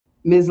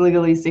Ms.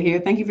 Legalista here.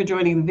 Thank you for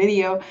joining the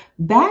video.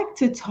 Back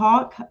to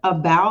talk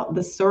about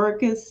the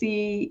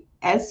surrogacy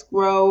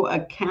escrow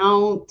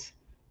account.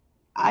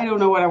 I don't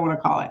know what I want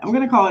to call it. I'm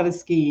going to call it a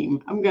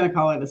scheme.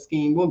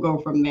 We'll go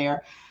from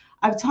there.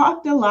 I've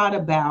talked a lot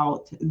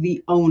about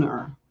the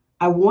owner.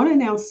 I want to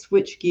now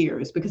switch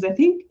gears because I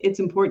think it's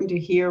important to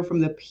hear from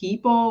the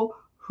people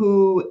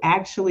who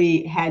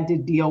actually had to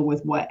deal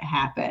with what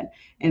happened.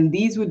 And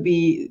these would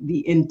be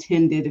the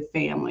intended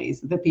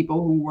families, the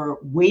people who were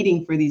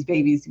waiting for these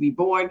babies to be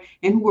born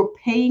and who were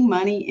paying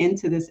money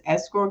into this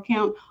escrow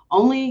account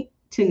only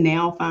to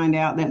now find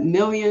out that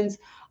millions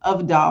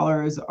of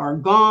dollars are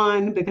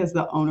gone because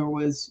the owner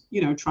was,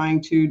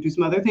 trying to do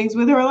some other things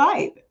with her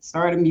life,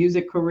 start a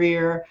music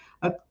career,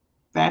 a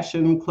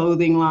fashion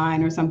clothing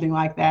line or something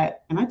like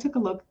that. And I took a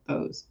look at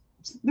those.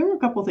 There were a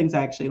couple of things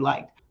I actually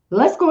liked.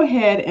 Let's go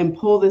ahead and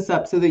pull this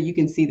up so that you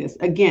can see this.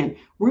 Again,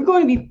 we're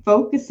going to be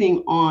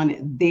focusing on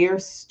their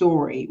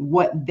story,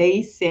 what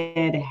they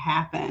said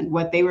happened,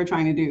 what they were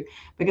trying to do,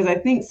 because I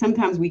think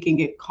sometimes we can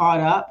get caught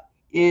up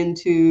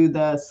into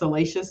the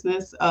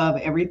salaciousness of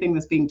everything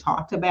that's being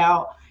talked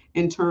about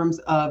in terms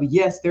of,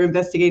 yes, they're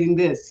investigating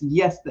this.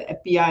 Yes, the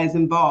FBI is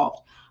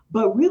involved.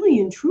 But really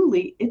and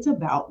truly, it's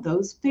about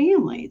those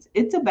families.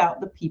 It's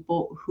about the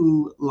people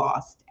who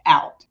lost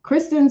out.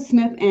 Kristen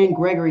Smith and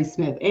Gregory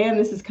Smith. And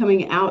this is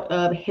coming out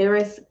of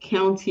Harris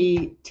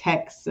County,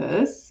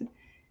 Texas.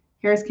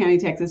 Harris County,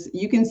 Texas.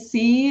 You can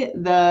see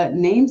the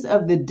names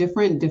of the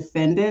different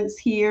defendants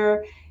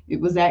here. It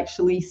was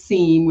actually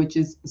SEAM, which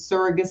is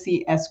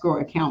Surrogacy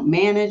Escrow Account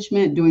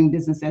Management, doing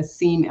business as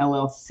SEAM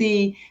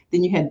LLC.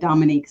 Then you had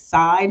Dominique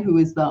Side, who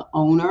is the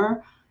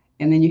owner.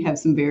 And then you have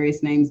some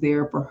various names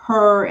there for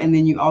her. And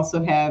then you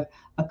also have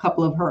a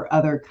couple of her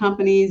other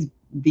companies,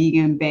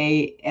 Vegan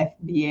Bay,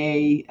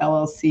 FBA,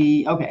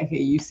 LLC. Okay,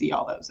 you see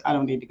all those. I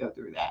don't need to go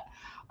through that.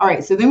 All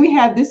right, so then we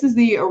have, this is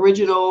the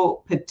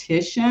original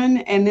petition,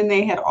 and then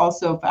they had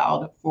also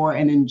filed for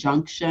an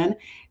injunction.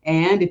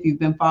 And if you've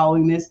been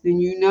following this, then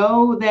you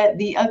know that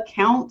the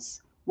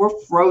accounts were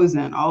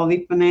frozen. All of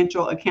the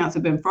financial accounts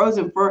have been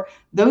frozen for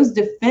those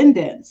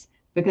defendants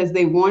because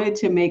they wanted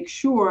to make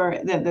sure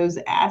that those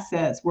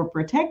assets were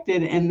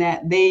protected and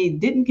that they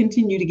didn't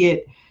continue to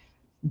get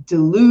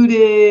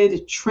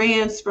diluted,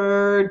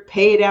 transferred,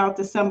 paid out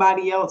to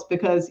somebody else,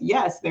 because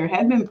yes, there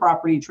had been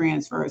property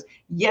transfers.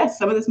 Yes,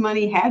 some of this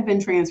money had been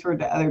transferred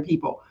to other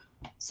people.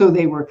 So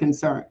they were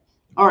concerned.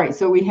 All right,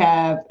 so we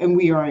have, and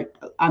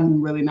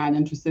I'm really not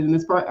interested in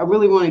this part. I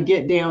really want to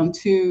get down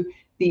to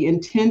the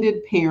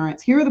intended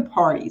parents. Here are the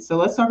parties. So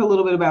let's talk a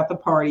little bit about the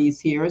parties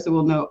here so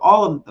we'll know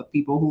all of the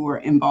people who are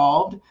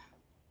involved.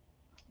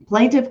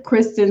 Plaintiff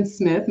Kristen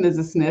Smith,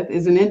 Mrs. Smith,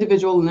 is an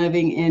individual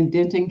living in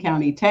Denton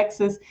County,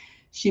 Texas.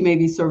 She may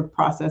be served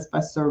process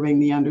by serving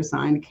the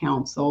undersigned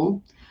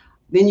counsel.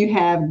 Then you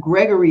have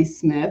Gregory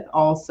Smith,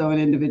 also an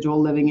individual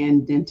living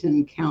in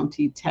Denton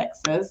County,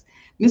 Texas.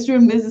 Mr.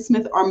 and Mrs.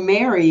 Smith are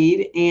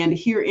married and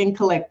herein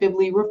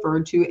collectively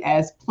referred to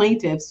as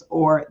plaintiffs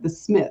or the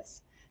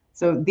Smiths.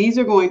 So these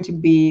are going to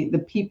be the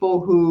people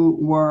who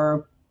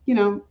were,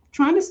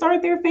 trying to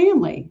start their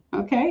family,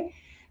 okay?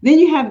 Then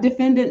you have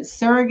defendant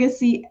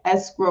Surrogacy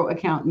Escrow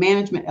Account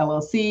Management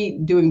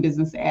LLC, doing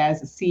business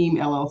as SEAM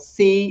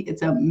LLC.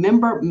 It's a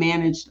member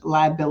managed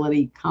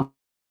liability company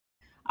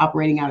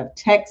operating out of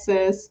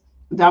Texas.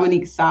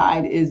 Dominique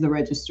Side is the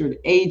registered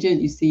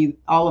agent. You see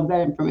all of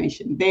that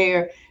information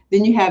there.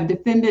 Then you have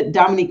defendant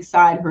Dominique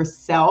Side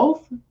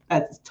herself.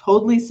 That's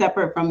totally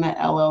separate from the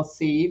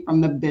LLC,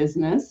 from the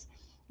business.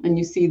 And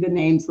you see the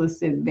names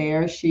listed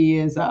there. She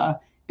is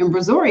in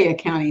Brazoria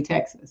County,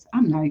 Texas.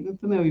 I'm not even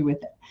familiar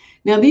with it.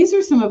 Now, these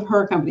are some of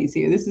her companies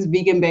here. This is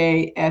Vegan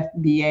Bay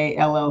FBA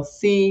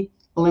LLC,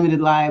 a limited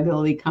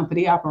liability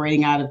company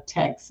operating out of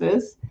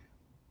Texas.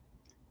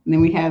 And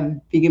then we have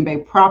Vegan Bay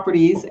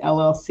Properties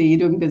LLC,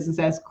 doing business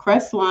as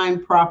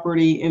Crestline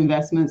Property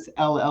Investments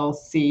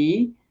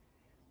LLC.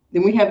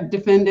 Then we have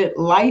defendant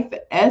Life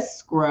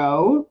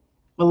Escrow,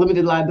 a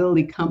limited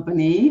liability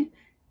company,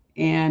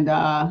 and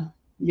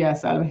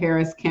yes, out of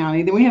Harris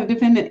County. Then we have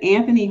defendant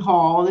Anthony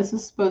Hall. This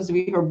is supposed to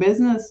be her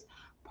business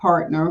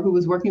partner who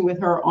was working with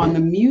her on the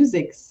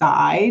music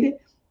side,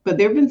 but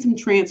there have been some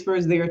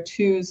transfers there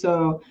too.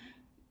 So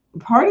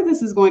part of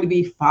this is going to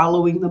be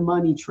following the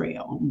money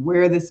trail,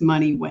 where this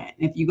money went.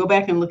 If you go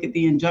back and look at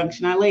the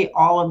injunction, I lay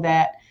all of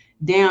that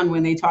down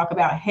when they talk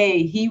about,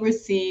 hey, he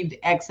received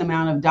X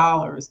amount of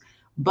dollars,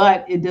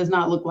 but it does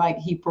not look like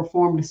he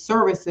performed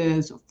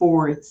services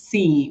for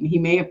SEAM. He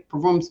may have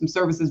performed some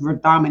services for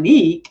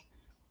Dominique.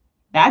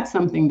 That's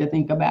something to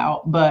think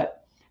about, but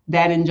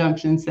that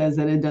injunction says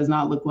that it does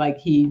not look like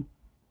he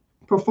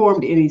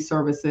performed any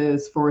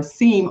services for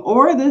SEAM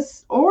or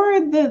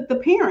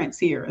the parents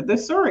here, the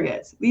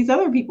surrogates, these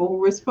other people who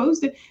were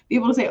supposed to be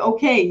able to say,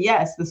 okay,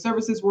 yes, the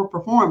services were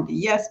performed.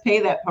 Yes, pay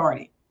that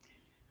party.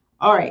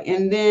 All right,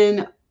 and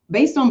then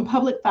based on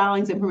public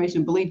filings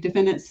information, believe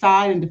defendant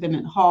Side and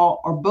defendant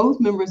Hall are both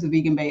members of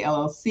Vegan Bay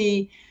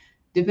LLC,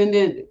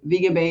 defendant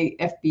Vegan Bay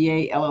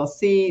FBA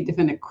LLC,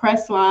 defendant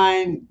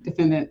Crestline,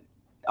 defendant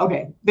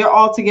Okay, they're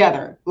all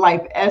together,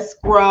 life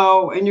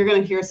escrow, and you're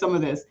going to hear some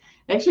of this.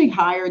 They actually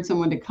hired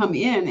someone to come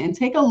in and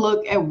take a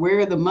look at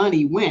where the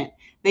money went.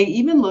 They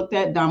even looked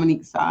at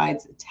Dominique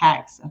Side's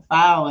tax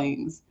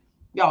filings.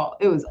 Y'all,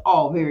 it was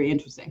all very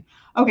interesting.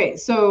 Okay,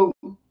 so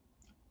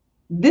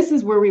this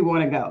is where we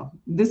want to go.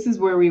 This is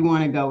where we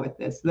want to go with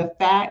this. The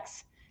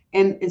facts.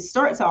 And it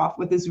starts off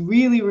with this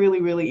really,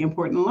 really, really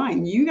important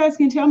line. You guys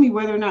can tell me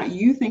whether or not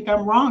you think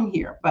I'm wrong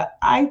here, but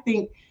I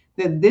think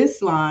that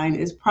this line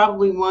is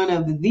probably one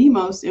of the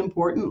most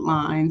important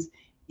lines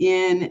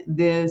in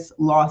this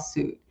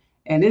lawsuit.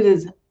 And it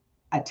is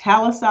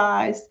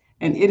italicized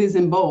and it is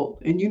in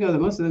bold. And you know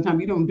that most of the time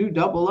you don't do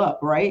double up,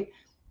 right?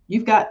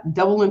 You've got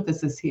double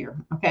emphasis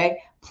here,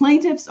 okay?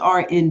 Plaintiffs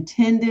are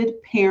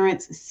intended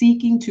parents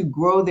seeking to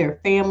grow their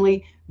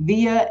family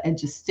via a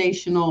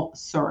gestational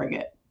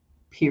surrogate,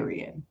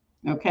 period,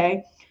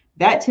 okay?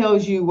 That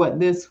tells you what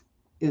this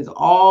is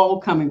all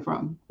coming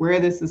from, where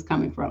this is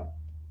coming from.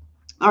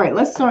 All right,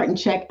 let's start and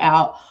check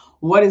out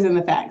what is in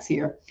the facts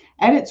here.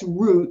 At its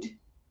root,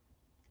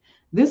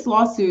 this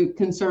lawsuit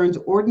concerns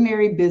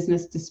ordinary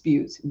business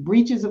disputes,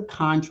 breaches of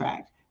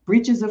contract,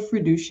 breaches of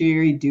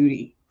fiduciary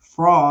duty,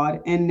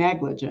 fraud, and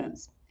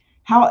negligence.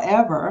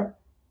 However,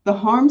 the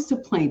harms to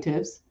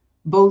plaintiffs,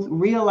 both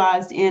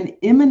realized and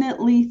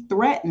imminently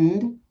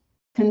threatened,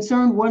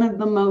 concern one of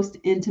the most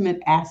intimate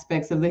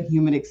aspects of the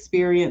human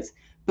experience,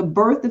 the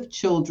birth of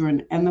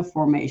children and the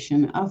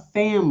formation of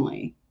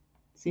family.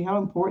 See how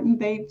important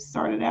they've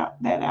started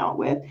out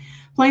with?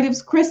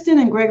 Plaintiffs Kristen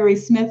and Gregory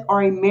Smith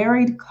are a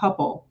married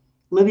couple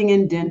living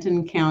in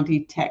Denton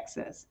County,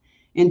 Texas.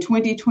 In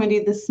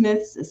 2020, the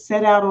Smiths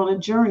set out on a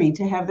journey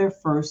to have their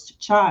first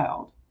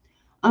child.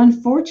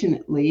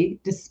 Unfortunately,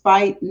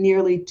 despite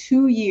nearly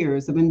 2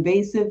 years of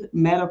invasive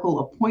medical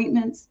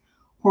appointments,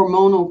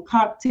 hormonal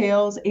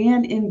cocktails,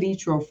 and in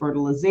vitro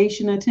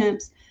fertilization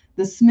attempts,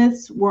 the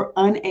Smiths were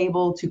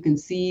unable to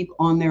conceive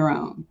on their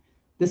own.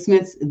 The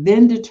Smiths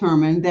then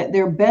determined that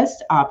their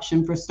best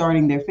option for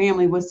starting their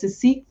family was to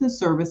seek the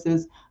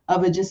services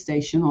of a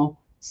gestational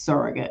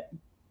surrogate.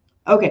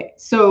 Okay,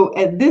 so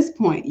at this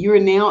point, you're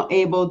now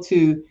able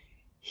to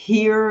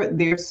hear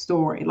their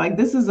story. Like,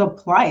 this is a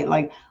plight.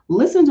 Like,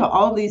 listen to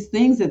all these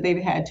things that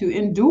they've had to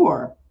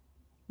endure.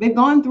 They've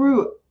gone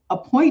through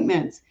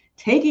appointments,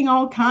 taking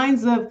all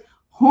kinds of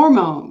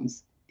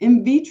hormones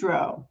in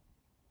vitro,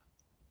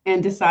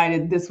 and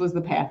decided this was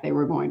the path they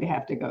were going to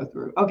have to go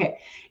through. Okay,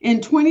 in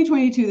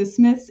 2022, the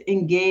Smiths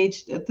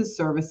engaged at the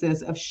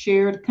services of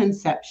Shared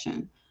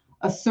Conception,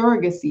 a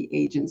surrogacy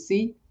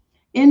agency.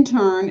 In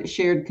turn,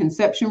 Shared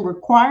Conception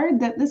required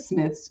that the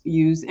Smiths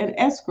use an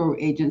escrow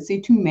agency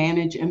to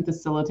manage and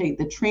facilitate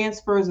the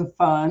transfers of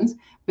funds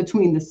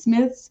between the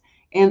Smiths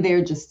and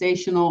their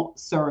gestational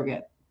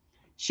surrogate.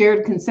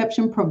 Shared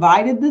Conception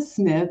provided the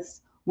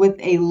Smiths with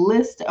a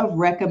list of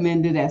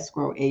recommended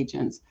escrow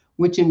agents,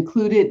 which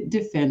included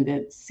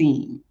defendant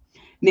CONCEIVE.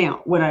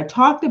 Now, when I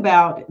talked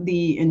about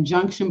the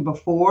injunction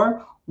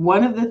before,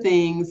 one of the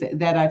things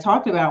that I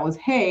talked about was,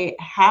 hey,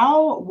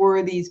 how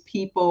were these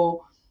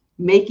people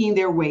making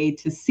their way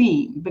to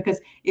CONCEIVE? Because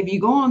if you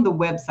go on the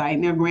website,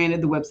 now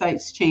granted the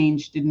website's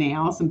changed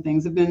now, some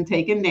things have been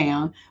taken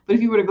down, but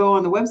if you were to go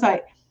on the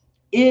website,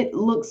 it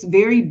looks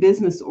very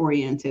business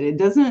oriented. It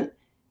doesn't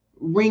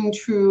ring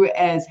true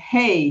as,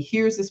 hey,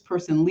 here's this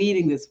person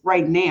leading this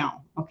right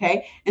now,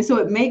 okay? And so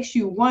it makes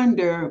you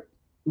wonder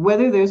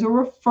whether there's a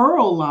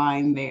referral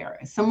line there,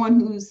 someone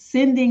who's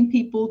sending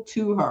people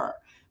to her,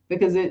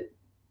 because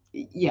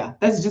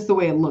that's just the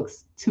way it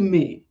looks to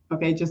me.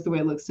 Okay, just the way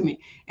it looks to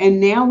me. And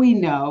now we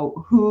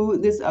know who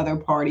this other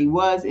party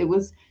was. It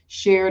was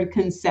Shared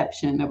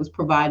Conception that was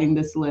providing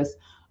this list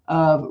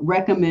of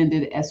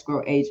recommended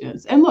escrow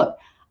agents. And look,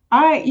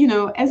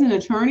 as an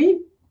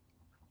attorney,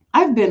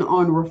 I've been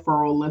on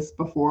referral lists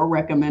before,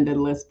 recommended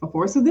lists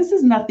before. So this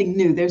is nothing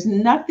new. There's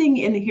nothing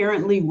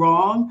inherently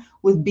wrong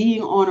with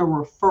being on a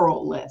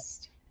referral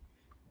list.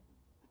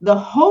 The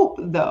hope,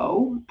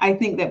 though, I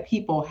think that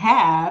people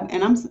have,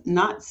 and I'm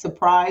not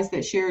surprised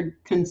that Shared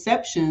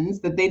Conceptions,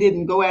 that they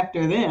didn't go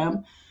after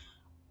them.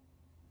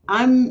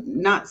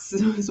 I'm not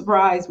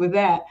surprised with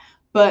that.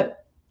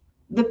 But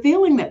the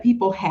feeling that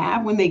people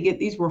have when they get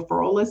these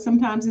referral lists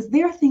sometimes is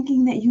they're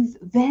thinking that you've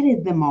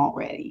vetted them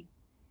already.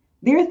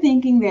 They're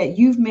thinking that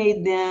you've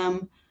made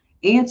them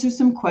answer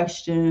some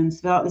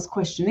questions, fill out this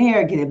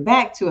questionnaire, get it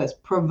back to us,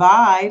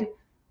 provide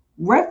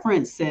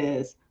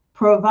references,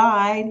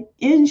 provide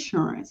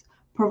insurance,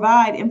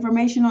 provide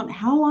information on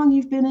how long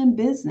you've been in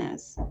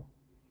business.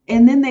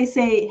 And then they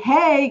say,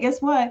 hey,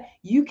 guess what?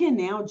 You can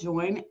now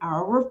join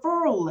our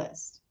referral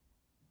list.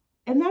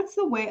 And that's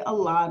the way a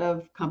lot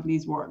of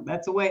companies work.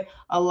 That's the way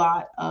a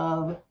lot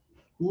of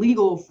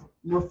legal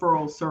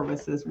referral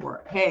services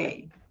work.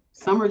 Hey,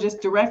 some are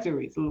just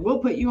directories. We'll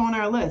put you on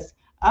our list.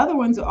 Other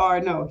ones are,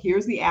 no,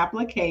 here's the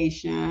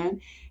application.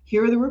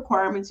 Here are the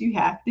requirements you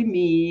have to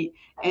meet.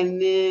 And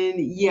then,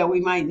 we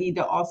might need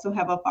to also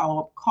have a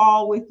follow-up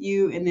call with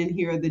you. And then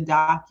here are the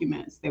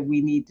documents that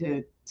we need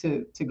to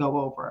go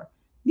over.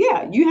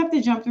 Yeah, you have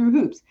to jump through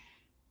hoops.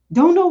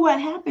 Don't know what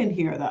happened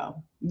here,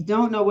 though.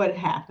 Don't know what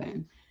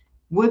happened.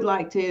 Would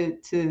like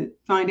to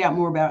find out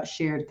more about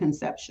shared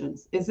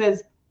conceptions. It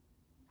says,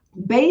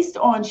 based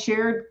on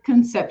shared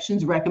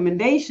conceptions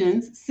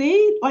recommendations,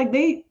 see, like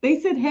they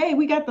said, hey,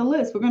 we got the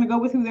list. We're going to go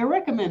with who they're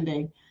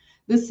recommending.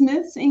 The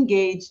Smiths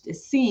engaged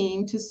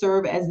Seam to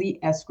serve as the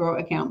escrow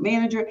account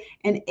manager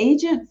and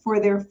agent for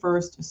their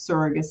first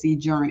surrogacy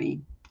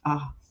journey.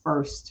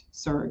 First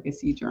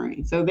surrogacy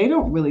journey. So they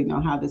don't really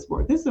know how this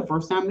works. This is the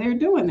first time they're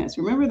doing this.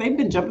 Remember, they've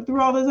been jumping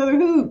through all those other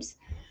hoops.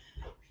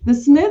 The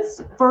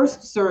Smiths'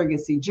 first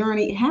surrogacy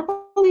journey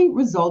happily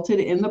resulted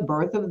in the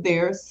birth of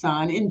their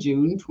son in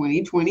June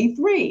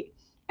 2023,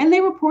 and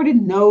they reported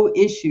no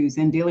issues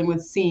in dealing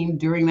with Seam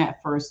during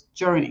that first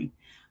journey.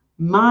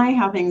 My,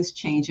 how things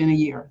change in a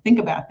year. Think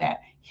about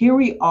that. Here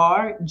we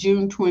are,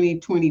 June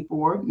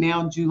 2024,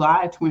 now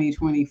July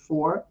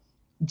 2024.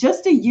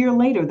 Just a year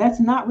later, that's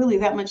not really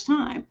that much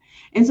time.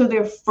 And so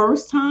their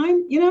first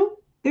time,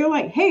 they're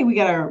like, hey, we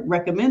got our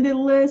recommended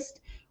list.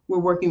 We're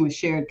working with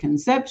shared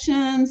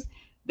conceptions.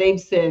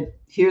 They've said,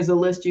 here's a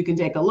list you can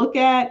take a look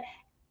at,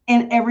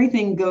 and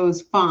everything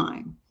goes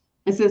fine.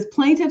 It says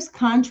plaintiffs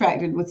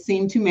contracted with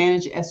Seam to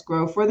manage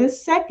escrow for the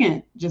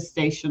second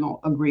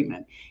gestational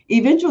agreement.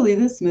 Eventually,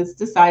 the Smiths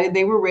decided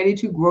they were ready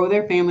to grow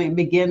their family and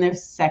begin their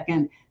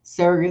second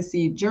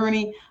surrogacy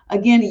journey,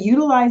 again,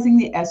 utilizing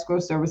the escrow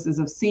services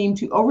of Seam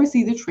to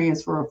oversee the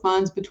transfer of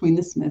funds between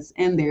the Smiths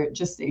and their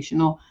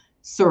gestational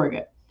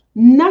surrogate.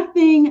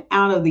 Nothing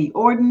out of the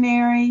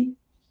ordinary.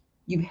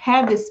 You've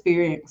had this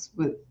experience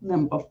with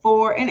them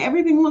before, and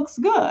everything looks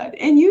good.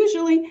 And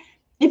usually,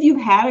 if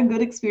you've had a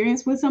good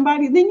experience with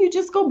somebody, then you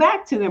just go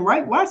back to them,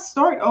 right? Why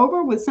start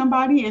over with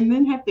somebody and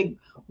then have to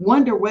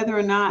wonder whether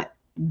or not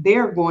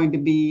they're going to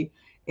be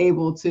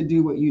able to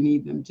do what you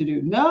need them to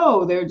do?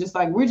 No, they're just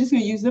like, we're just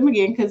going to use them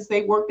again because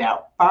they worked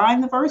out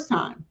fine the first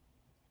time.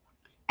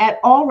 At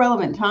all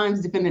relevant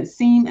times, defendants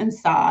Seam and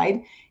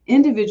Side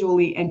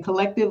individually and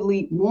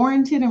collectively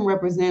warranted and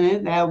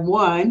represented that,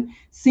 one,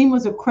 Seam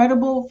was a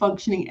credible,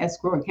 functioning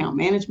escrow account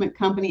management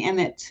company, and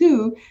that,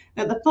 two,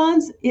 that the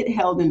funds it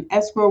held in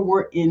escrow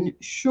were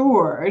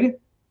insured.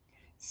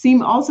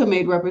 Seam also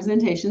made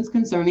representations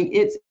concerning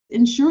its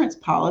insurance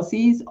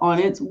policies on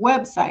its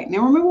website.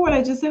 Now, remember what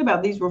I just said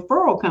about these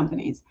referral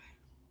companies.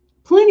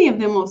 Plenty of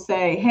them will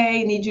say,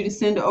 hey, need you to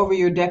send over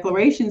your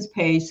declarations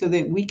page so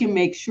that we can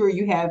make sure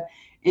you have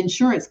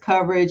insurance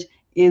coverage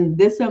in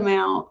this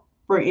amount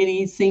for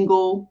any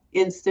single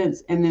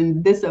instance, and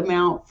then this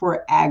amount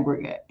for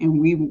aggregate. And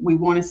we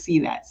want to see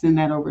that. Send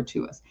that over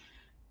to us.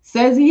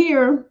 Says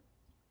here,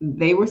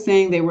 they were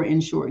saying they were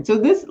insured. So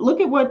look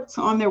at what's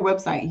on their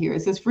website here.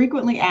 It says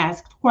frequently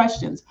asked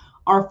questions.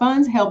 Are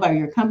funds held by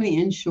your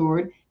company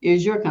insured?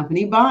 Is your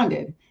company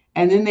bonded?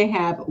 And then they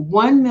have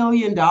 $1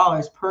 million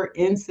per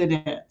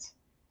incident.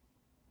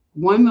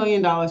 $1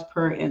 million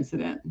per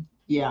incident.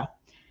 Yeah.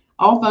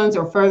 All funds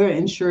are further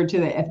insured to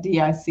the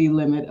FDIC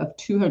limit of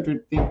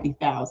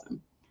 $250,000.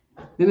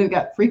 Then they've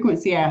got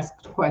frequency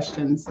asked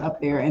questions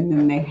up there, and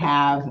then they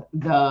have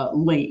the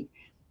link.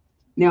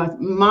 Now, it's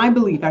my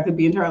belief, I could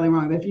be entirely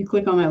wrong, that if you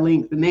click on that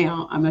link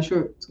now, I'm not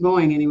sure it's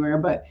going anywhere,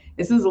 but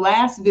it says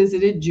last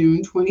visited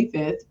June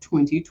 25th,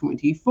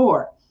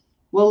 2024.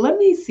 Well, let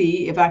me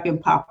see if I can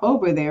pop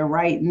over there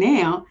right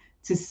now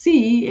to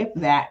see if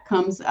that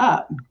comes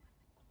up.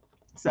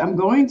 So I'm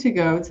going to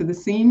go to the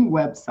Seam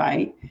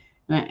website,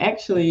 and I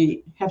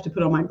actually have to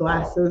put on my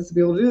glasses to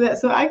be able to do that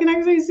so I can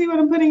actually see what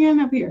I'm putting in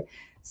up here.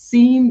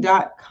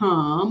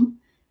 Seam.com.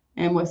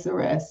 And what's the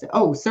rest?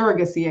 Oh,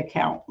 surrogacy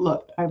account.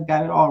 Look, I've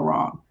got it all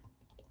wrong.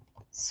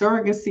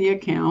 Surrogacy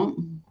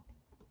account.com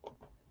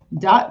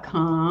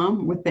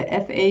with the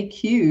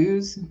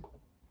FAQs.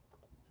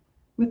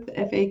 With the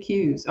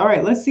FAQs. All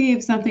right, let's see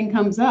if something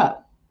comes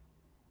up.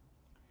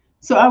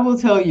 So I will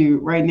tell you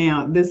right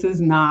now, this is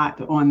not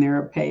on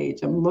their page.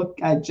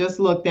 I just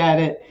looked at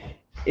it.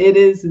 It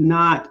is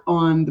not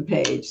on the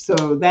page.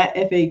 So that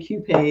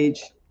FAQ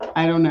page,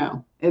 I don't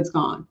know. It's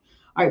gone.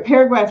 All right,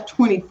 paragraph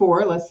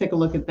 24. Let's take a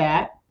look at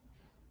that.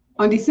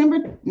 On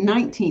December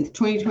 19th,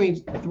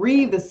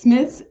 2023, the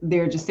Smiths,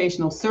 their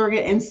gestational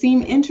surrogate, and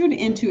Seam entered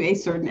into a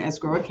certain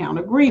escrow account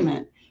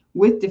agreement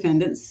with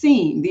defendant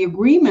Seam. The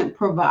agreement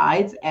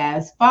provides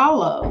as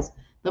follows.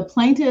 The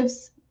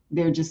plaintiffs,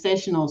 their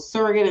gestational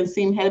surrogate, and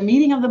Seam had a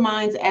meeting of the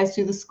minds as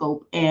to the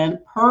scope and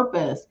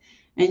purpose.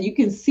 And you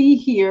can see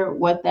here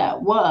what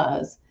that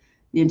was.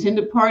 The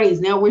intended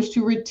parties now wish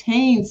to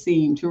retain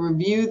Seam to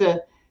review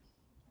the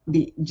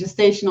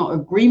gestational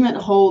agreement,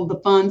 hold the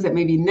funds that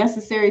may be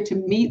necessary to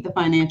meet the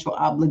financial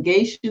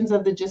obligations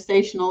of the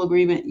gestational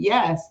agreement.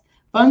 Yes,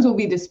 funds will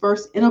be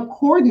dispersed in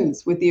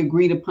accordance with the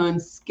agreed upon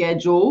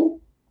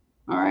schedule.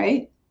 All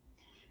right.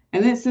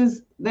 And this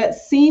is that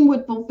Seam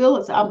would fulfill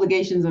its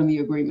obligations on the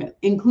agreement,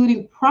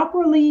 including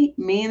properly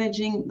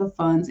managing the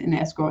funds in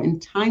escrow and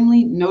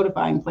timely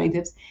notifying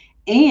plaintiffs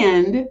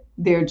and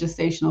their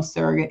gestational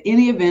surrogate in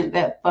the event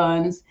that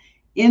funds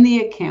in the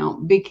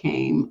account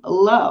became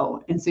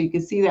low. And so you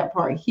can see that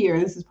part here.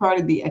 This is part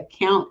of the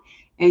account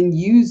and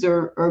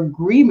user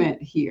agreement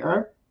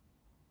here.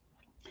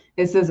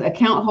 It says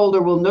account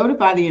holder will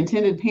notify the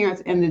intended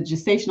parents and the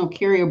gestational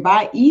carrier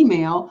by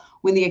email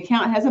when the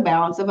account has a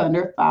balance of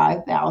under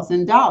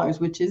 $5,000,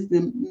 which is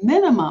the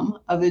minimum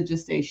of the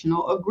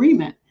gestational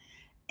agreement.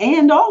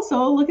 And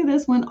also, look at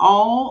this, when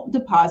all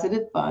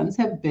deposited funds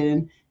have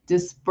been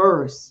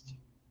dispersed.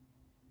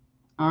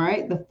 All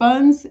right, the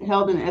funds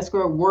held in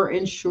escrow were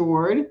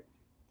insured.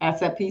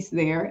 That's that piece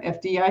there,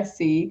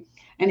 FDIC.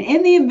 And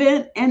in the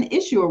event an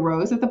issue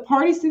arose, that the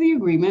parties to the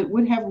agreement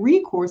would have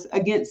recourse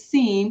against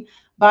SEAM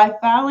by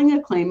filing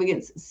a claim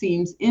against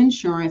SEAM's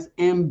insurance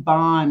and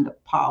bond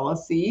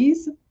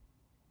policies.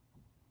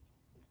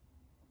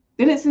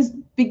 Then it says,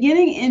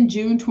 beginning in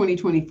June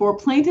 2024,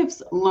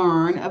 plaintiffs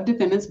learn of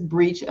defendants'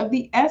 breach of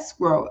the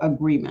escrow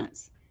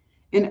agreements.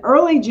 In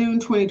early June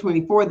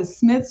 2024, the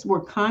Smiths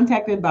were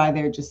contacted by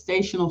their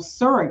gestational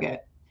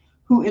surrogate,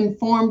 who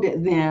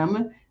informed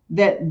them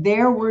that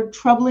there were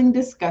troubling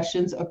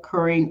discussions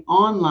occurring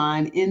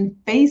online in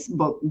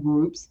Facebook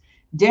groups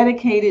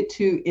dedicated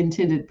to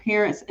intended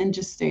parents and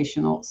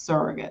gestational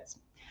surrogates.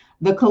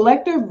 The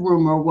collective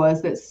rumor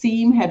was that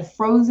SEAM had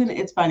frozen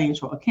its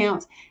financial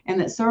accounts and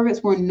that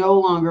surrogates were no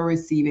longer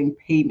receiving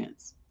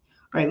payments.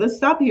 All right, let's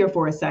stop here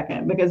for a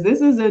second because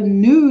this is a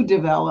new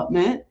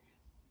development.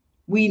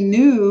 We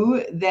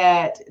knew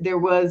that there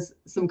was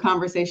some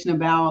conversation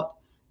about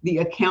the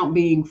account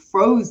being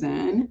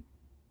frozen,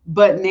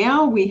 but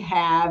now we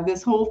have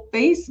this whole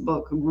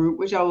Facebook group,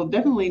 which I will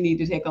definitely need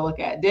to take a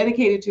look at,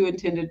 dedicated to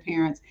intended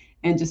parents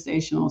and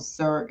gestational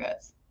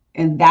surrogates.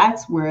 And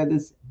that's where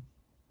this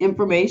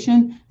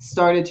information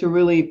started to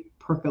really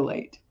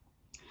percolate.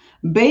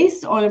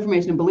 Based on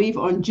information and belief,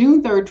 on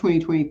June 3rd,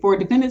 2024,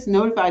 defendants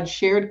notified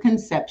Shared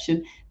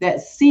Conception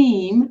that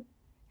SEAM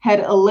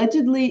had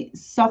allegedly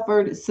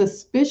suffered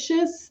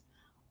suspicious,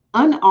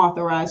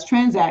 unauthorized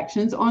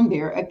transactions on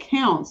their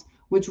accounts,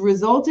 which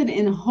resulted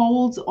in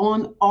holds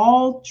on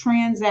all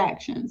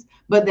transactions,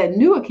 but that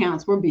new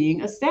accounts were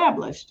being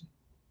established.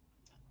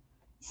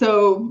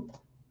 So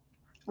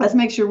let's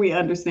make sure we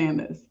understand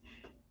this.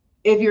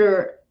 If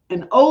you're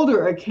an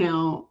older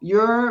account,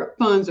 your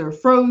funds are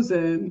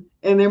frozen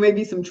and there may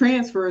be some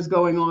transfers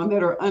going on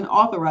that are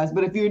unauthorized.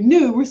 But if you're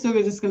new, we're still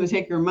just going to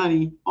take your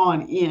money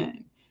on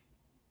in.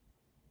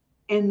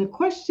 And the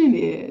question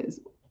is,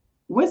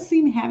 was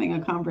SEAM having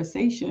a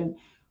conversation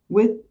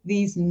with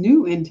these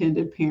new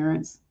intended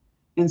parents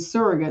and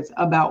surrogates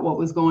about what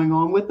was going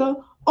on with the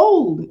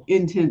old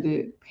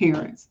intended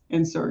parents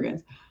and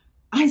surrogates?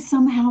 I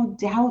somehow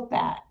doubt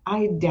that.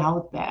 I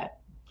doubt that.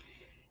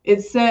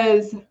 It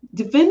says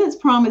defendants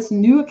promised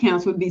new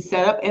accounts would be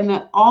set up and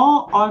that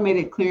all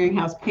automated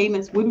clearinghouse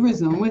payments would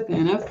resume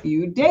within a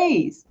few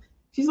days.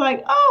 She's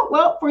like, oh,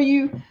 well, for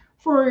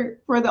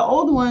the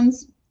old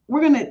ones,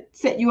 we're going to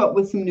set you up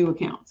with some new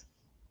accounts.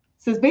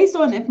 It says based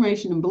on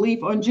information and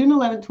belief, on June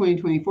 11,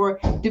 2024,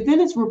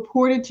 defendants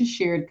reported to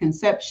Shared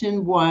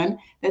Conception, 1,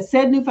 that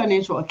said new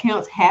financial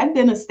accounts had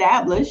been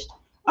established.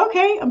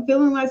 Okay, I'm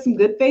feeling like some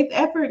good faith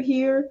effort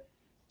here.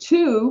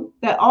 2,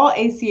 that all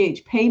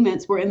ACH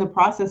payments were in the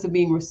process of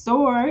being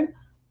restored.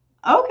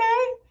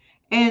 Okay.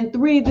 And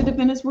 3, the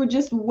defendants were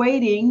just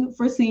waiting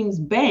for SEAM's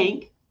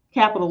bank,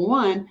 Capital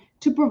One,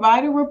 to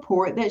provide a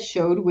report that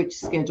showed which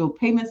scheduled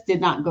payments did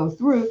not go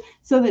through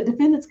so that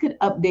defendants could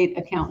update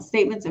account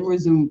statements and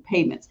resume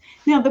payments.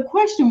 Now, the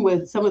question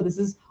with some of this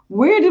is,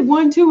 where did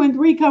 1, 2, and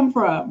 3 come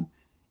from?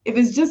 If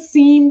it's just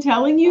SEAM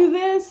telling you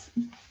this,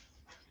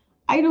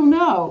 I don't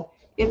know.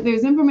 If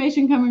there's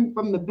information coming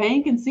from the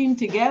bank and SEAM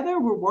together,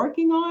 we're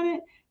working on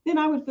it, then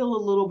I would feel a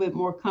little bit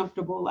more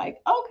comfortable,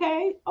 like,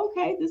 okay,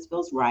 this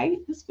feels right.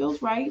 This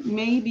feels right,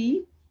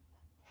 maybe.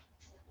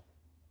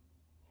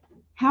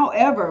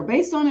 However,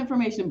 based on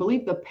information and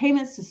belief, the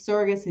payments to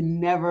surrogates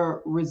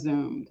never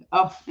resumed.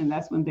 Oh, and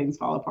that's when things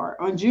fall apart.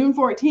 On June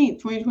 14th,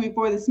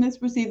 2024, the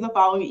Smiths received the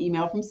following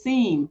email from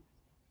SEAM.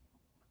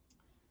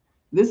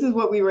 This is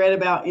what we read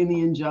about in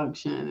the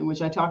injunction, and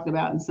which I talked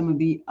about in some of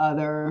the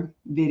other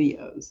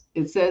videos.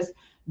 It says,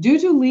 due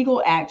to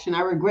legal action,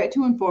 I regret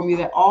to inform you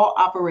that all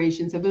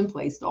operations have been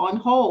placed on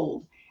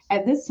hold.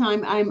 At this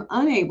time, I am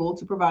unable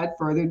to provide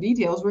further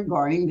details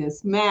regarding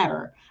this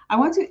matter. I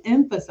want to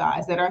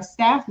emphasize that our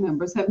staff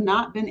members have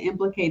not been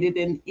implicated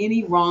in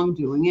any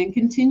wrongdoing and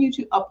continue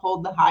to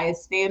uphold the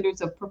highest standards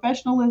of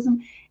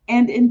professionalism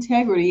and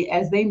integrity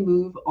as they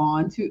move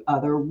on to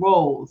other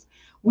roles.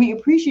 We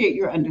appreciate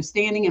your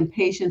understanding and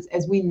patience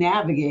as we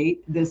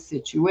navigate this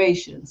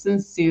situation.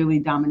 Sincerely,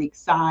 Dominique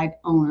Side,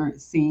 owner,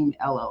 SEAM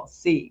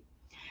LLC.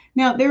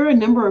 Now, there are a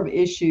number of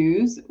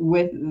issues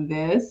with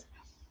this.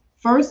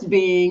 First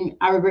being,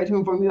 I regret to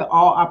inform you that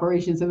all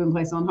operations have been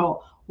placed on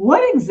hold.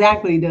 What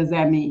exactly does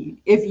that mean?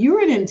 If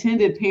you're an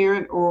intended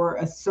parent or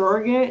a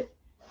surrogate,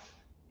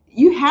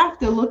 you have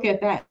to look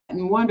at that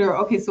and wonder,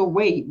 okay, so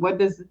wait,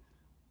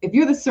 if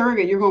you're the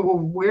surrogate, you're going, well,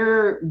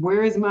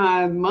 where is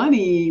my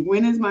money?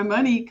 When is my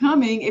money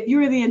coming? If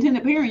you're the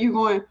intended parent, you're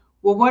going,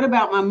 well, what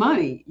about my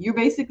money? You're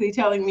basically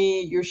telling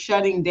me you're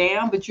shutting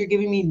down, but you're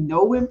giving me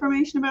no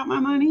information about my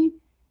money.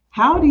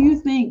 How do you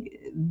think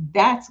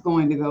that's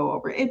going to go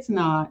over? It's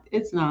not.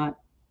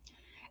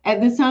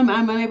 At this time,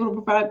 I'm unable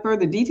to provide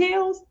further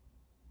details.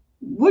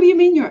 What do you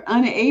mean you're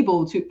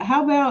unable to?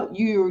 How about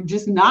you're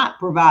just not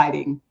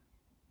providing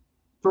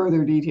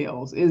further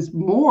details is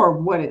more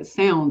of what it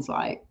sounds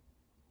like.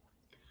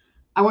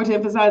 I want to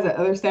emphasize that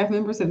other staff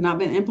members have not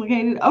been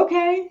implicated.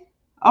 Okay,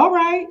 all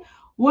right.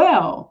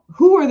 Well,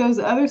 who are those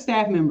other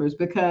staff members?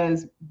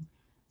 Because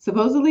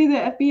supposedly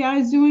the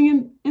FBI is doing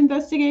an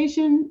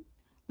investigation.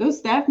 Those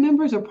staff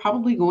members are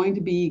probably going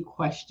to be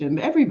questioned.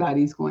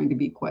 Everybody's going to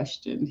be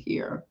questioned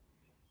here.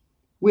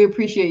 We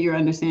appreciate your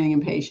understanding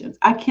and patience.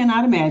 I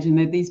cannot imagine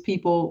that these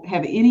people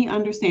have any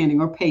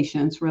understanding or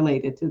patience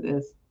related to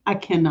this. I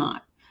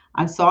cannot.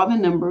 I saw the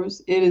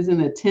numbers. It is in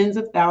the tens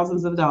of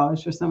thousands of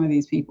dollars for some of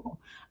these people.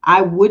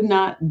 I would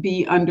not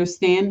be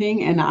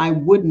understanding and I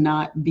would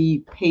not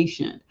be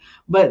patient,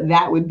 but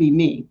that would be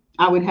me.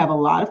 I would have a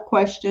lot of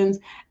questions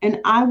and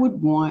I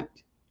would want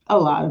a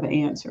lot of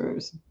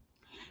answers.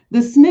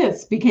 The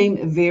Smiths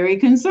became very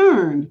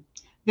concerned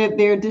that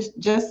their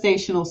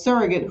gestational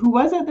surrogate, who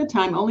was at the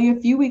time only a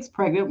few weeks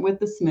pregnant with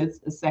the Smiths'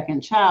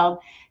 second child,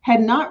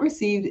 had not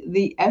received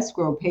the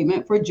escrow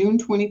payment for June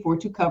 24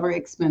 to cover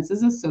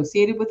expenses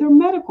associated with her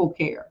medical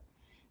care.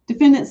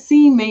 Defendant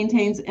C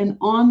maintains an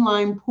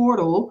online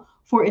portal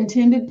for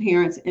intended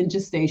parents and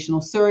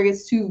gestational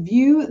surrogates to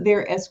view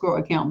their escrow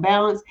account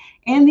balance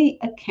and the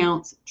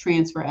account's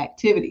transfer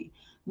activity.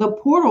 The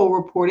portal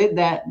reported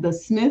that the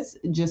Smith's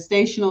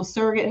gestational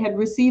surrogate had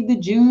received the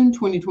June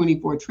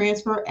 2024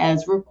 transfer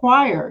as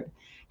required.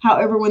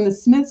 However, when the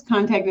Smiths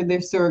contacted their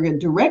surrogate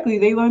directly,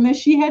 they learned that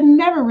she had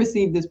never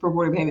received this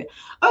purported payment.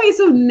 Okay,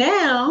 so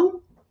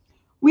now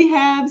we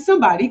have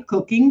somebody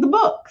cooking the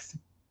books.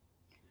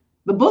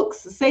 The books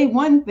say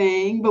one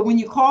thing, but when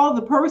you call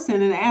the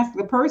person and ask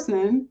the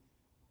person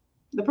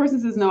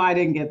says, no, I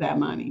didn't get that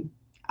money.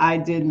 I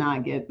did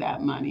not get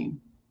that money.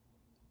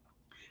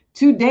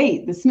 To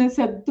date, the Smiths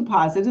have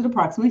deposited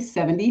approximately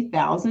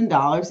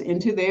 $70,000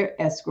 into their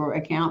escrow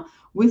account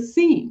with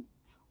SEAM,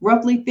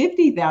 roughly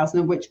 $50,000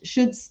 of which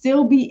should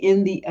still be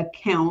in the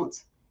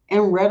account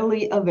and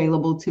readily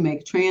available to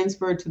make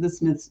transfer to the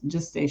Smiths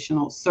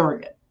gestational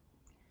surrogate.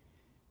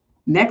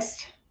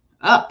 Next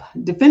up,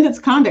 defendants'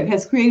 conduct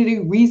has created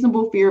a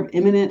reasonable fear of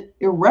imminent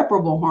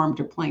irreparable harm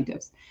to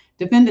plaintiffs.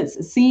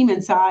 Defendants Seam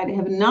and Side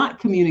have not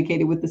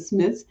communicated with the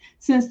Smiths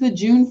since the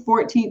June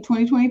 14,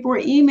 2024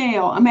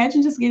 email.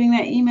 Imagine just getting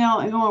that email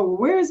and going, well,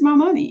 where is my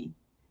money?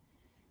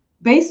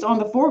 Based on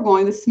the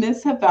foregoing, the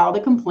Smiths have filed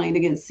a complaint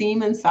against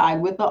Seam and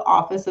Side with the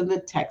Office of the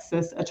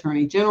Texas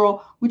Attorney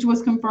General, which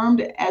was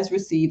confirmed as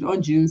received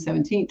on June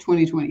 17,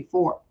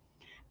 2024.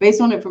 Based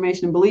on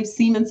information and belief,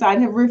 Seam and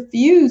Side have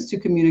refused to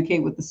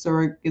communicate with the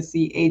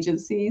surrogacy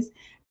agencies,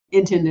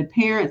 intended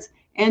parents,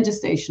 and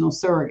gestational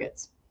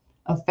surrogates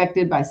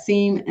affected by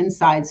Seam and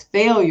Side's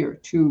failure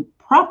to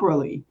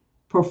properly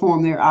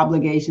perform their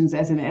obligations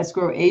as an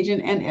escrow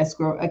agent and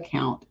escrow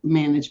account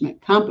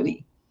management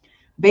company.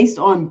 Based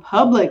on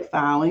public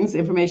filings,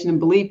 information and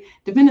belief,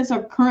 defendants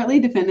are currently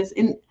defendants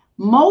in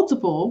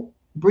multiple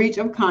breach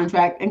of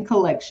contract and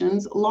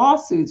collections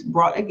lawsuits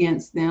brought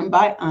against them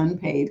by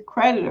unpaid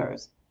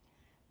creditors.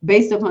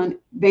 Based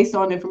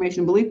on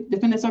information and belief,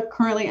 defendants are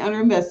currently under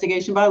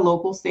investigation by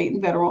local, state,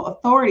 and federal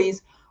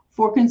authorities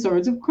for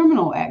concerns of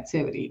criminal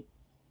activity.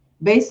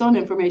 Based on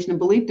information and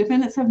belief,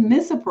 defendants have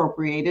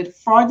misappropriated,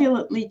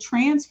 fraudulently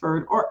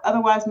transferred, or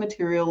otherwise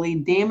materially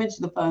damaged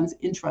the funds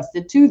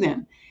entrusted to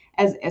them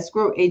as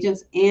escrow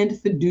agents and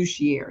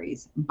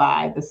fiduciaries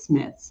by the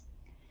Smiths.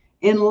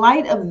 In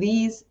light of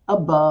these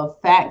above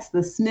facts,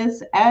 the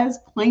Smiths, as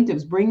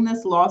plaintiffs, bring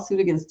this lawsuit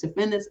against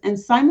defendants and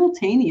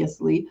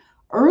simultaneously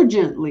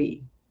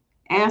urgently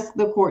ask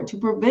the court to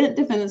prevent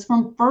defendants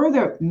from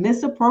further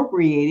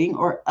misappropriating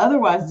or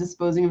otherwise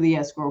disposing of the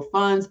escrow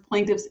funds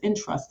plaintiffs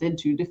entrusted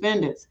to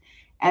defendants,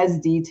 as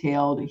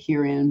detailed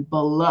herein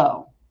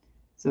below.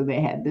 So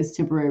they had this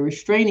temporary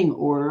restraining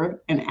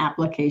order and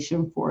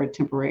application for a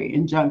temporary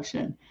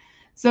injunction.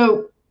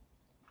 So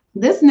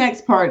this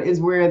next part is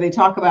where they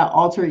talk about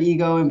alter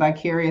ego and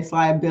vicarious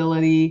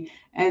liability.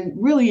 And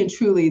really and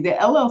truly, the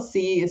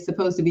LLC is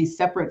supposed to be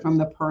separate from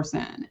the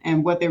person.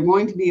 And what they're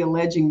going to be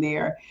alleging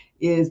there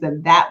is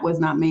that that was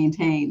not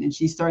maintained. And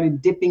she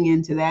started dipping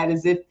into that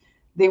as if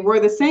they were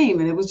the same.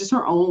 And it was just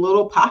her own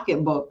little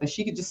pocketbook that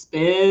she could just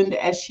spend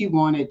as she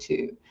wanted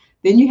to.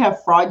 Then you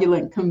have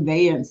fraudulent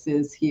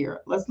conveyances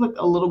here. Let's look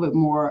a little bit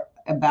more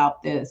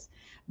about this.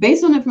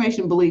 Based on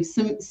information and belief,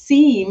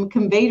 SEAM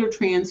conveyed or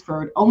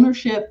transferred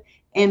ownership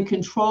and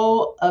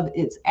control of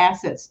its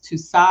assets to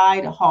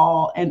Side,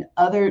 Hall, and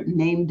other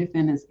named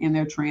defendants and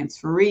their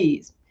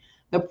transferees.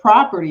 The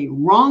property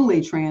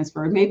wrongly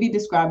transferred may be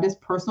described as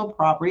personal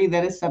property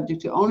that is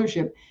subject to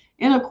ownership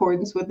in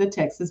accordance with the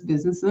Texas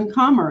Business and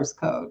Commerce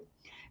Code.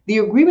 The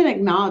agreement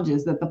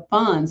acknowledges that the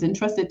funds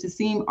entrusted to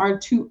SEAM are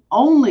to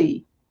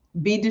only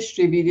be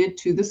distributed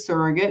to the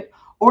surrogate,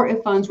 or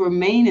if funds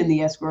remain in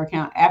the escrow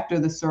account after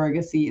the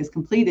surrogacy is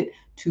completed,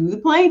 to the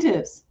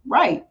plaintiffs.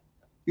 Right.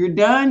 You're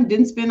done,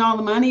 didn't spend all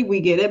the money, we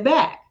get it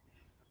back.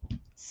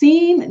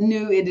 Seam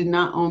knew it did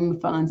not own the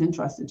funds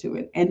entrusted to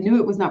it and knew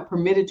it was not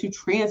permitted to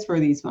transfer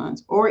these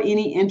funds or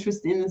any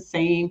interest in the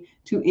same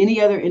to any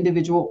other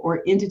individual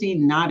or entity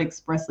not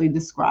expressly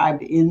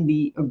described in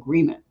the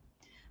agreement.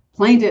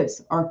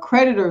 Plaintiffs are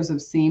creditors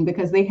of Seam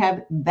because they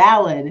have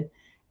valid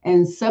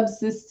and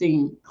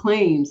subsisting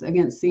claims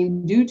against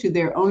Seam due to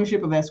their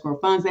ownership of escrow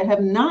funds that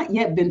have not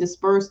yet been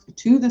dispersed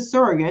to the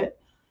surrogate,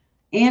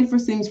 and for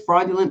Seam's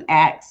fraudulent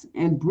acts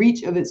and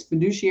breach of its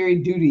fiduciary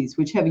duties,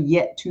 which have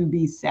yet to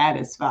be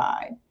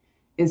satisfied.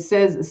 It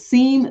says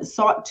Seam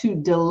sought to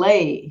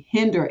delay,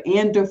 hinder,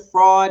 and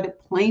defraud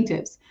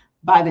plaintiffs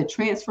by the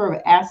transfer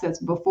of assets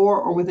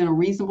before or within a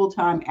reasonable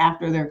time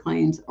after their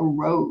claims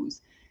arose.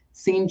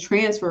 Seam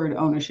transferred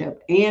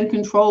ownership and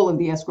control of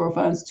the escrow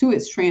funds to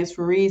its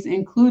transferees,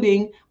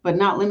 including but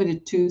not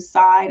limited to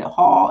Side,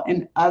 Hall,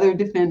 and other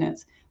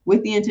defendants,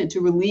 with the intent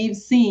to relieve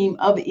Seam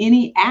of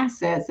any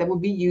assets that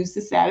would be used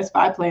to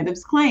satisfy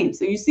plaintiff's claims.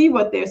 So you see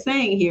what they're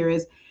saying here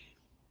is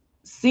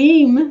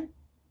Seam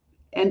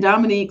and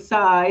Dominique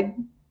Side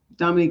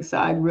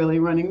really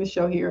running the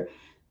show here,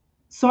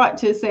 sought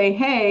to say,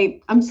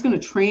 hey, I'm just going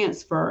to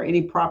transfer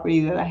any property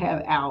that I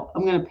have out.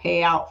 I'm going to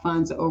pay out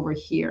funds over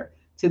here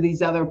to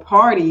these other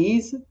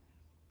parties.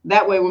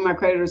 That way, when my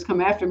creditors come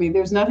after me,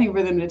 there's nothing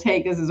for them to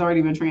take because it's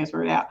already been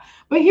transferred out.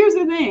 But here's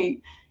the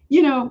thing,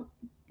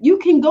 you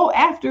can go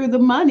after the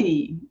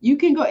money. You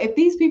can go, if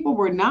these people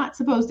were not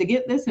supposed to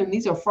get this and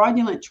these are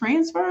fraudulent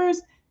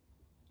transfers,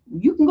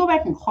 you can go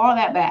back and claw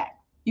that back.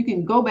 You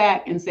can go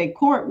back and say,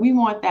 court, we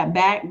want that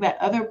back. That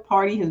other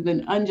party has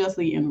been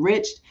unjustly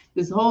enriched.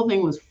 This whole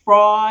thing was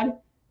fraud.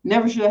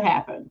 Never should have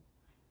happened.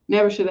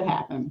 Never should have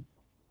happened.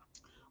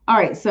 All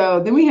right, so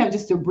then we have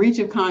just a breach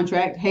of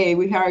contract. Hey,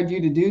 we hired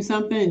you to do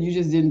something and you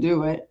just didn't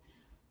do it.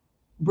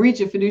 Breach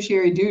of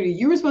fiduciary duty.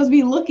 You were supposed to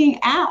be looking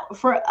out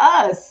for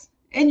us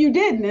and you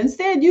didn't.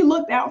 Instead, you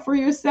looked out for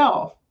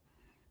yourself.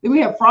 Then we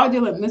have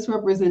fraudulent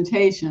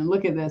misrepresentation.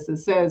 Look at this. It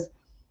says,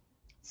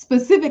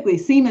 specifically,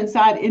 Seam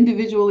Side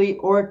individually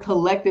or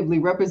collectively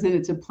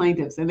represented to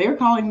plaintiffs. And they're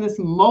calling this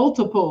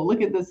multiple,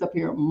 look at this up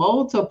here,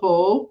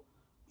 multiple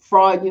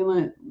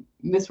fraudulent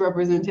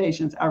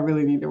misrepresentations. I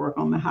really need to work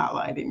on the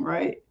highlighting,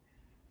 right?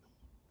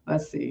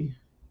 Let's see.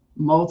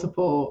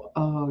 Multiple,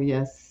 oh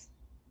yes.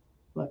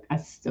 Look, I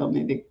still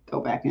need to go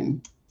back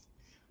and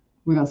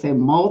we're going to say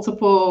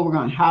multiple. We're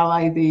going to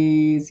highlight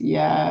these.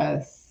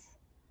 Yes.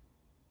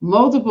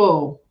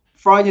 Multiple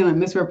fraudulent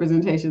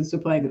misrepresentations to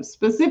plaintiffs.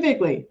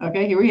 Specifically,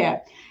 okay, here we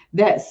have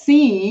that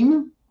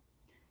Seam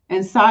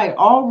and Side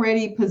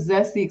already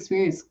possess the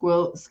experience,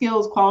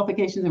 skills,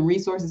 qualifications, and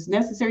resources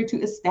necessary to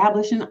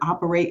establish and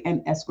operate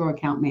an escrow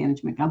account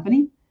management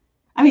company.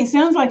 I mean, it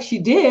sounds like she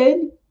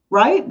did,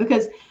 right?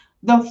 Because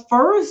the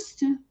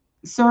first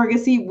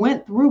surrogacy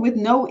went through with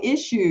no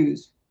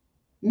issues.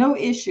 No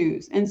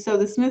issues. And so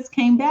the Smiths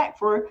came back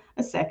for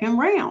a second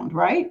round,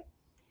 right?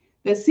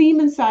 That Seam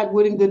and Side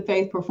would in good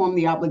faith perform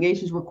the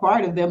obligations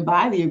required of them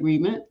by the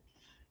agreement.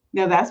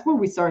 Now that's where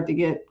we start to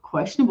get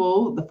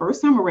questionable. The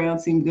first time around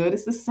seemed good.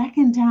 It's the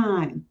second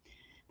time.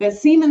 That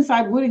Seam and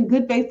Side would in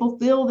good faith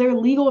fulfill their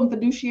legal and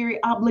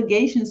fiduciary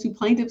obligations to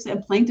plaintiffs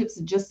and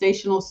plaintiffs'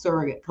 gestational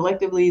surrogate,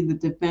 collectively the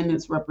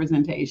defendants'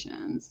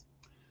 representations.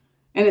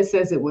 And it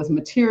says it was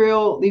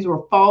material. These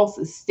were false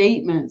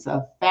statements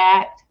of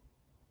fact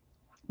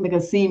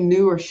because Seam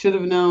knew or should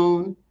have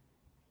known.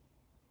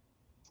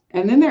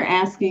 And then they're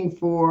asking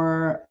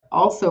for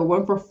also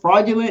one for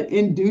fraudulent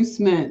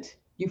inducement.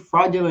 You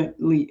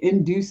fraudulently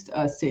induced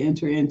us to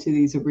enter into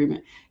these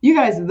agreements. You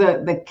guys,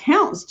 the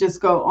counts just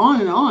go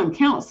on and on.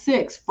 Count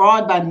 6,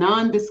 fraud by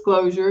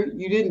non-disclosure.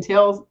 You didn't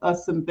tell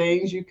us some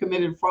things. You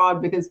committed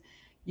fraud because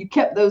you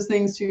kept those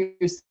things to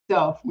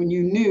yourself when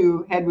you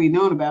knew, had we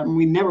known about them,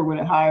 we never would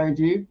have hired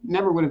you,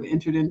 never would have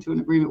entered into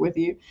an agreement with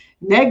you.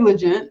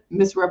 Negligent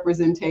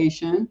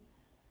misrepresentation.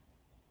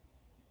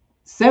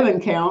 7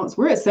 counts.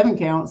 We're at 7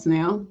 counts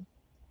now.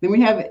 Then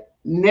we have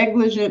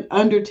negligent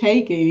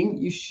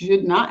undertaking. You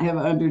should not have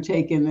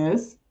undertaken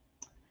this.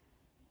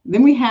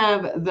 Then we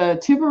have the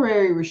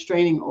temporary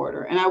restraining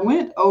order. And I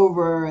went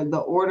over the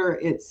order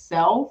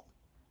itself.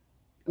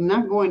 I'm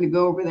not going to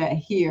go over that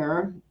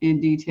here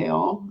in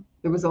detail.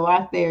 There was a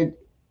lot there.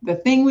 The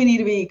thing we need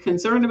to be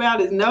concerned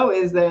about is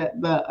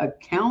that the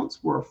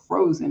accounts were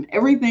frozen.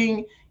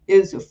 Everything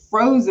is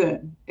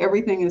frozen.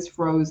 Everything is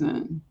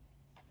frozen.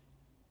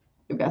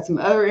 We've got some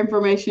other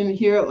information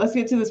here. Let's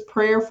get to this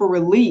prayer for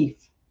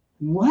relief.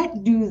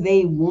 What do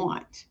they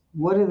want?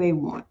 What do they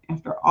want?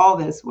 After all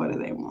this, what do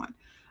they want?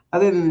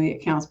 Other than the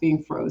accounts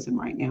being frozen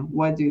right now,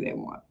 what do they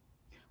want?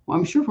 Well,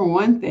 I'm sure for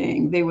one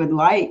thing, they would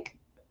like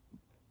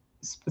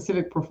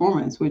specific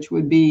performance, which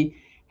would be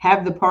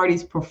have the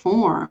parties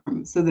perform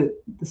so that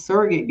the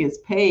surrogate gets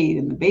paid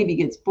and the baby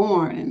gets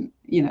born and,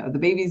 the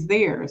baby's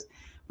theirs.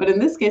 But in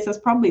this case, that's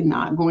probably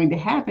not going to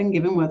happen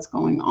given what's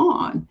going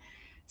on.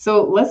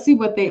 So let's see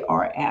what they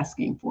are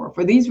asking for.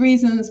 For these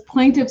reasons,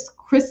 plaintiffs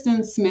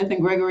Kristen Smith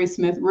and Gregory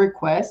Smith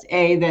request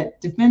A, that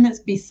defendants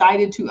be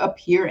cited to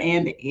appear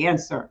and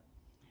answer.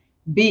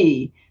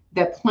 B,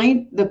 that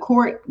the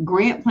court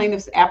grant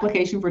plaintiff's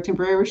application for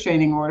temporary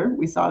restraining order.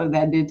 We saw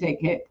that did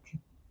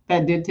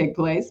take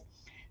place.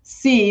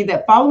 C,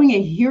 that following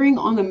a hearing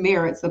on the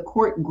merits, the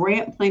court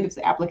grant plaintiff's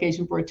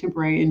application for a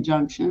temporary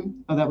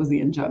injunction. Oh, that was the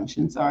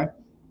injunction, sorry.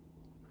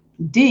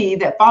 D,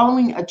 that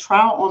following a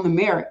trial on the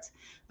merits,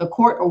 the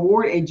court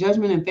award a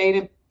judgment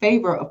in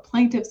favor of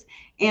plaintiffs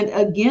and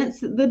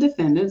against the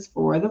defendants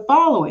for the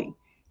following: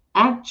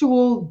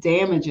 actual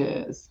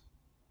damages,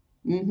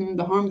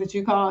 the harm that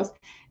you caused,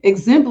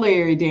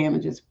 exemplary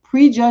damages,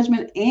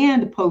 prejudgment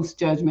and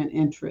post-judgment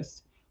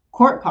interest,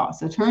 court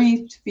costs,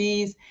 attorney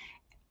fees,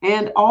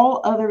 and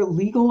all other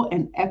legal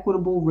and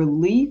equitable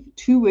relief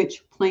to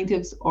which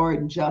plaintiffs are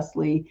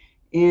justly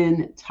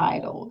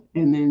entitled.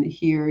 And then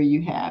here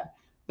you have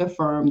the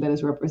firm that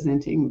is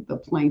representing the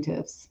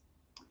plaintiffs.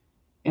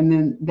 And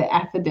then the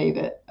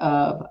affidavit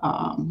of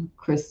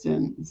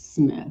Kristen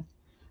Smith.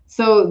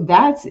 So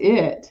that's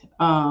it.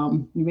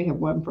 You may have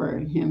one for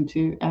him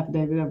too,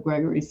 affidavit of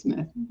Gregory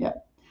Smith.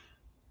 Yep.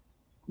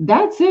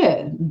 That's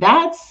it.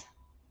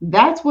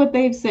 That's what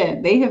they've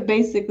said. They have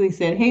basically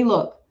said, hey,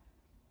 look,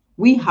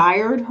 we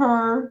hired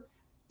her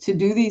to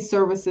do these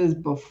services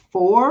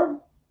before.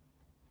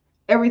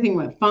 Everything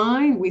went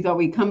fine. We thought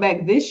we'd come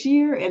back this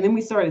year, and then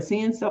we started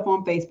seeing stuff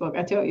on Facebook.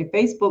 I tell you,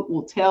 Facebook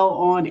will tell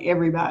on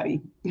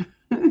everybody.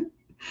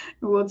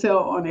 It will tell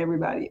on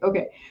everybody.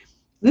 Okay,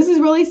 this is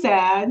really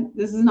sad.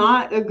 This is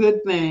not a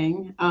good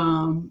thing.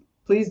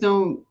 Please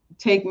don't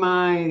take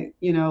my,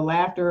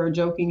 laughter or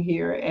joking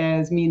here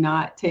as me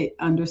not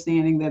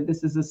understanding that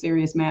this is a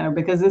serious matter,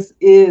 because this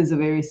is a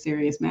very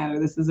serious matter.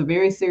 This is a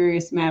very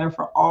serious matter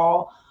for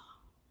all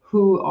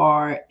who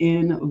are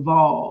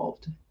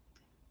involved.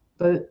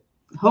 But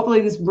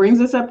hopefully this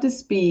brings us up to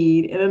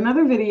speed. In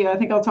another video, I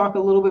think I'll talk a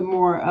little bit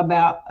more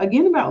about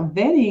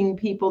vetting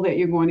people that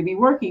you're going to be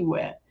working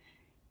with.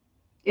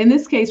 In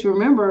this case,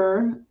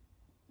 remember,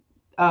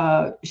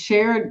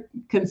 Shared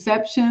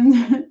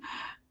Conception,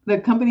 the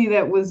company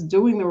that was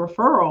doing the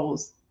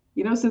referrals,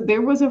 so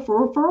there was a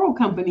referral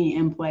company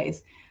in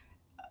place.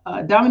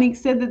 Dominique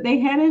said that they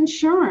had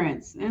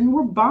insurance and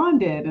were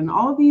bonded and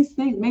all of these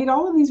things, made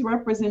all of these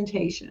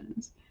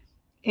representations.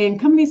 And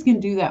companies can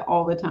do that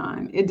all the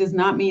time. It does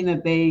not mean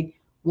that they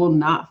will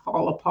not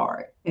fall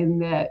apart and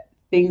that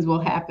things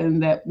will happen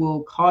that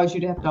will cause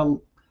you to have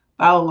to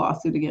file a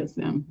lawsuit against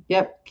them.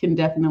 Yep, can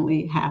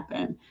definitely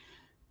happen.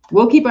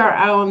 We'll keep our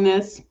eye on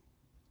this,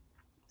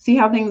 see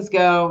how things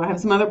go. I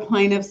have some other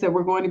plaintiffs that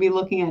we're going to be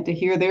looking at to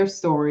hear their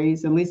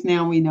stories. At least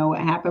now we know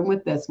what happened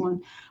with this one.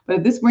 But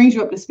if this brings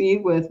you up to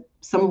speed with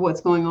some of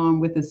what's going on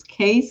with this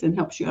case and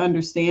helps you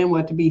understand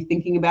what to be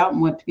thinking about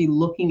and what to be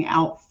looking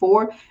out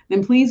for,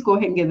 then please go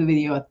ahead and give the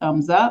video a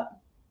thumbs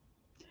up.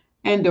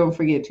 And don't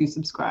forget to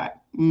subscribe.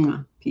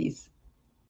 Peace.